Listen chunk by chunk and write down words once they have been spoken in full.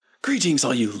Greetings,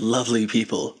 all you lovely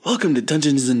people. Welcome to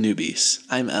Dungeons Newbies.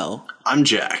 I'm El. I'm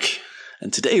Jack.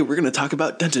 And today we're going to talk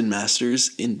about Dungeon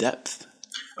Masters in depth.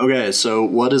 Okay, so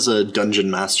what is a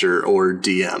Dungeon Master or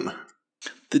DM?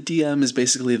 The DM is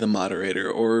basically the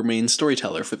moderator or main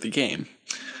storyteller for the game.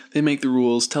 They make the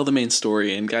rules, tell the main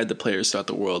story, and guide the players throughout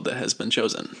the world that has been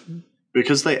chosen.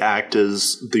 Because they act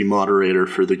as the moderator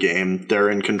for the game, they're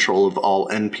in control of all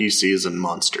NPCs and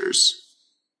monsters.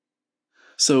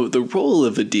 So the role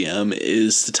of a DM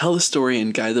is to tell the story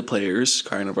and guide the players.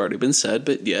 Kind of already been said,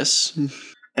 but yes.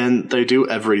 And they do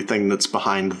everything that's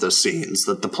behind the scenes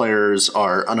that the players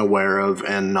are unaware of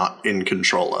and not in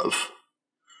control of.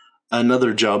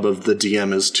 Another job of the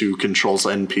DM is to control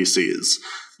NPCs.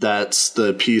 That's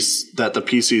the piece that the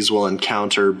PCs will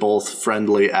encounter both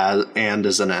friendly and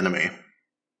as an enemy.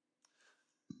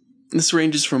 This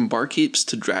ranges from barkeeps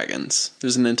to dragons.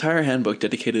 There's an entire handbook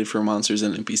dedicated for monsters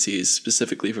and NPCs,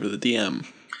 specifically for the DM.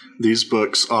 These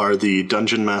books are the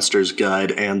Dungeon Master's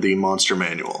Guide and the Monster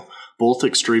Manual. Both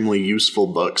extremely useful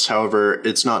books, however,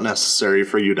 it's not necessary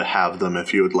for you to have them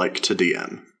if you would like to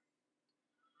DM.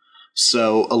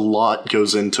 So a lot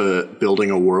goes into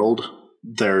building a world.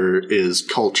 There is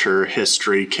culture,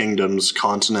 history, kingdoms,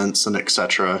 continents, and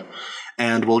etc.,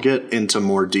 and we'll get into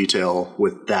more detail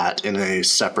with that in a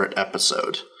separate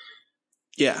episode.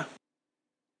 Yeah.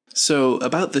 So,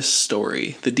 about this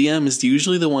story, the DM is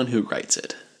usually the one who writes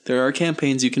it. There are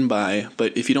campaigns you can buy,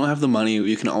 but if you don't have the money,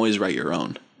 you can always write your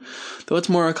own. Though it's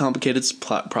more a complicated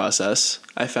process,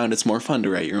 I found it's more fun to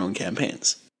write your own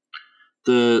campaigns.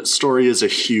 The story is a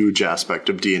huge aspect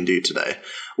of D&D today.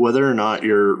 Whether or not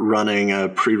you're running a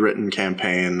pre-written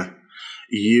campaign,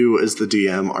 you as the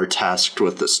DM are tasked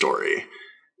with the story.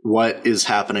 What is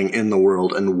happening in the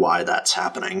world and why that's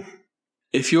happening.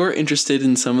 If you're interested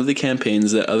in some of the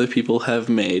campaigns that other people have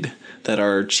made that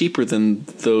are cheaper than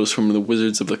those from the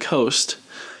Wizards of the Coast,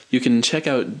 you can check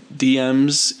out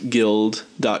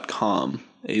DMsGuild.com.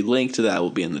 A link to that will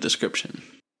be in the description.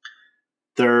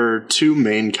 There are two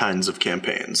main kinds of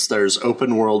campaigns. There's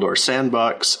open world or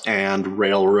sandbox, and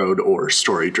railroad or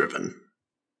story-driven.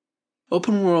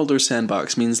 Open world or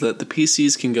sandbox means that the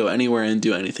PCs can go anywhere and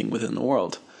do anything within the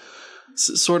world.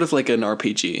 It's sort of like an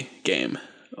RPG game,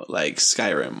 like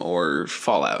Skyrim or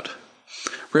Fallout.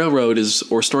 Railroad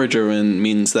or story-driven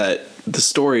means that the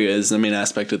story is the main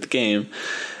aspect of the game,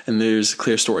 and there's a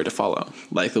clear story to follow,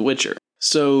 like The Witcher.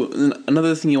 So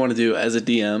another thing you want to do as a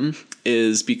DM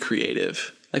is be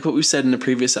creative. Like what we said in the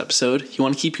previous episode, you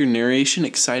want to keep your narration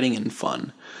exciting and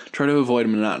fun. Try to avoid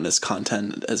monotonous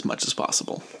content as much as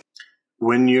possible.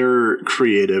 When you're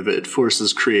creative, it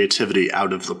forces creativity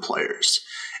out of the players.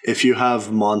 If you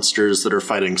have monsters that are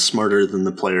fighting smarter than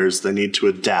the players, they need to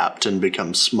adapt and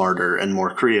become smarter and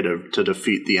more creative to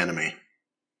defeat the enemy.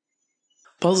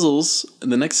 Puzzles,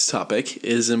 the next topic,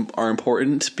 are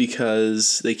important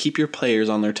because they keep your players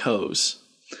on their toes.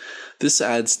 This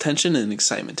adds tension and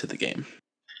excitement to the game.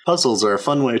 Puzzles are a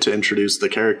fun way to introduce the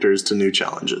characters to new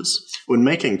challenges. When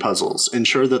making puzzles,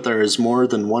 ensure that there is more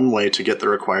than one way to get the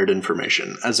required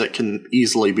information, as it can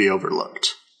easily be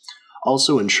overlooked.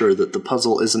 Also ensure that the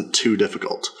puzzle isn't too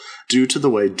difficult. Due to the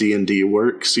way D&D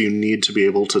works, you need to be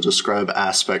able to describe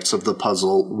aspects of the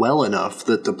puzzle well enough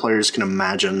that the players can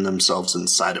imagine themselves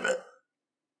inside of it.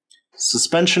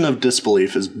 Suspension of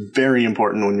disbelief is very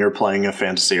important when you're playing a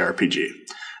fantasy RPG.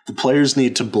 The players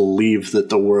need to believe that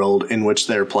the world in which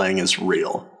they're playing is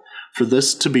real. For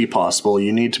this to be possible,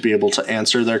 you need to be able to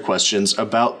answer their questions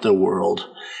about the world,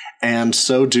 and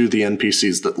so do the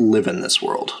NPCs that live in this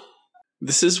world.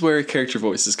 This is where character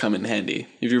voices come in handy.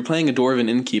 If you're playing a dwarven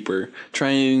innkeeper, try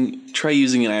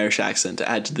using an Irish accent to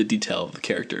add to the detail of the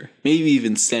character. Maybe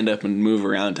even stand up and move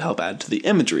around to help add to the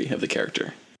imagery of the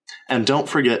character. And don't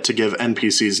forget to give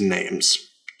NPCs names,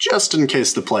 just in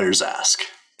case the players ask.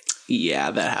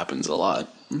 Yeah, that happens a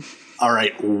lot.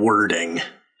 Alright, wording.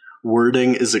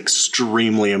 Wording is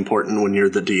extremely important when you're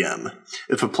the DM.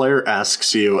 If a player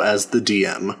asks you as the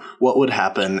DM, what would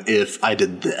happen if I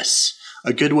did this?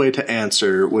 A good way to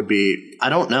answer would be, I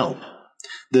don't know.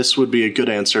 This would be a good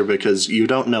answer because you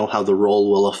don't know how the role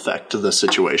will affect the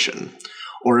situation.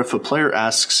 Or if a player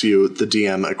asks you, the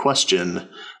DM, a question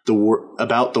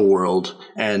about the world,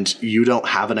 and you don't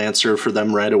have an answer for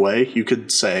them right away, you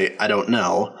could say, I don't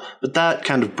know, but that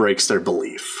kind of breaks their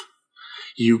belief.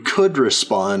 You could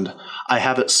respond, I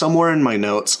have it somewhere in my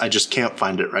notes, I just can't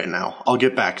find it right now. I'll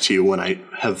get back to you when I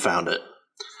have found it.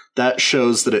 That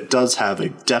shows that it does have a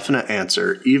definite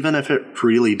answer, even if it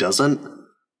really doesn't.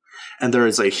 And there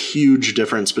is a huge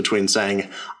difference between saying,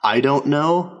 I don't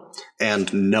know,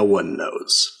 and no one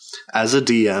knows. As a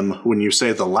DM, when you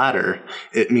say the latter,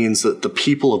 it means that the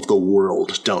people of the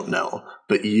world don't know,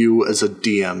 but you as a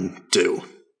DM do.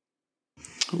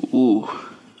 Ooh,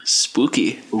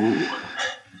 spooky. Ooh.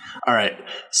 All right,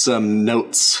 some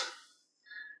notes.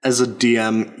 As a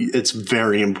DM, it's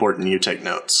very important you take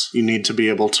notes. You need to be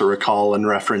able to recall and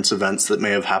reference events that may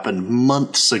have happened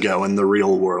months ago in the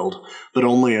real world, but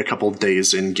only a couple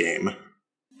days in-game.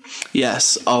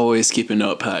 Yes, always keep a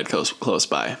notepad close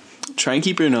by. Try and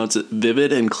keep your notes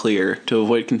vivid and clear to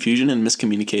avoid confusion and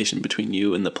miscommunication between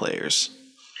you and the players.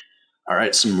 All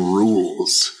right, some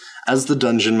rules. As the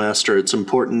Dungeon Master, it's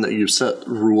important that you set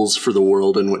rules for the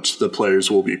world in which the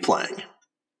players will be playing.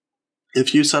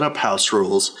 If you set up house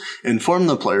rules, inform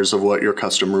the players of what your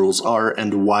custom rules are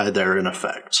and why they're in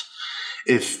effect.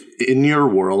 If in your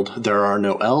world there are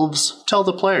no elves, tell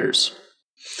the players.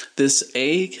 This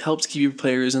A helps keep your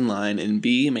players in line, and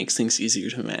B makes things easier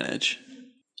to manage.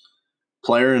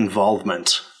 Player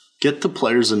involvement. Get the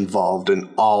players involved in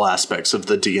all aspects of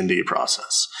the D&D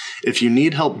process. If you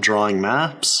need help drawing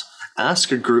maps, ask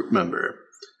a group member.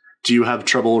 Do you have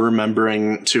trouble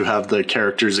remembering to have the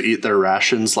characters eat their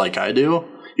rations like I do?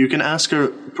 You can ask a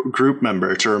group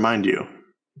member to remind you.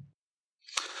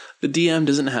 The DM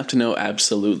doesn't have to know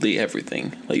absolutely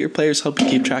everything. Let your players help you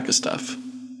keep track of stuff.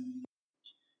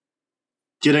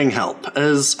 Getting help.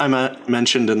 As I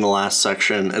mentioned in the last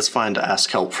section, it's fine to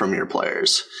ask help from your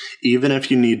players. Even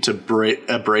if you need to break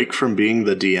a break from being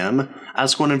the DM,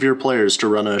 ask one of your players to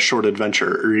run a short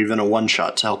adventure or even a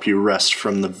one-shot to help you rest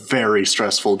from the very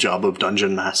stressful job of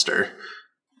Dungeon Master.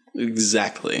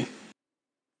 Exactly.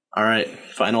 All right,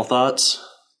 final thoughts?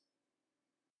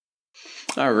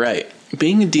 All right.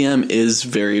 Being a DM is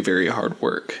very, very hard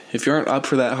work. If you aren't up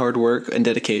for that hard work and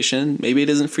dedication, maybe it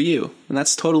isn't for you, and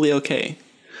that's totally okay.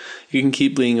 You can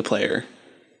keep being a player.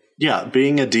 Yeah,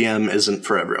 being a DM isn't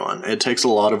for everyone. It takes a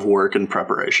lot of work and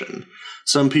preparation.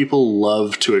 Some people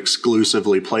love to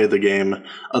exclusively play the game,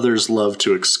 others love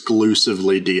to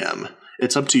exclusively DM.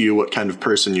 It's up to you what kind of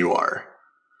person you are.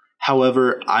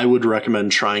 However, I would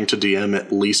recommend trying to DM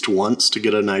at least once to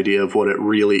get an idea of what it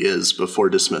really is before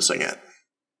dismissing it.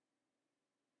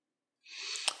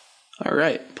 All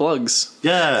right, plugs.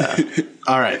 Yeah.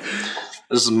 All right.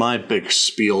 This is my big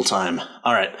spiel time.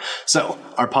 All right. So,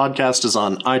 our podcast is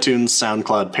on iTunes,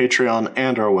 SoundCloud, Patreon,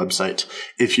 and our website.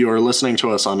 If you are listening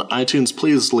to us on iTunes,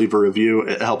 please leave a review.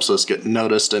 It helps us get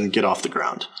noticed and get off the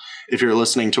ground. If you're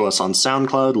listening to us on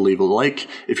SoundCloud, leave a like.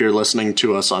 If you're listening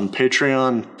to us on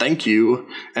Patreon, thank you.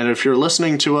 And if you're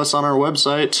listening to us on our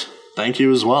website, thank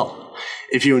you as well.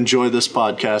 If you enjoy this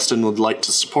podcast and would like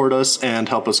to support us and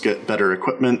help us get better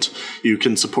equipment, you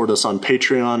can support us on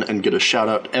Patreon and get a shout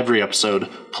out every episode,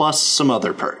 plus some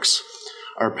other perks.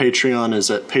 Our Patreon is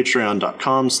at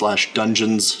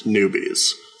patreon.com/Dungeons Newbies.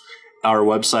 Our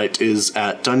website is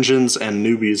at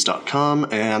dungeonsandnewbies.com,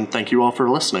 and thank you all for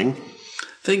listening.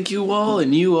 Thank you all,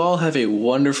 and you all have a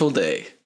wonderful day.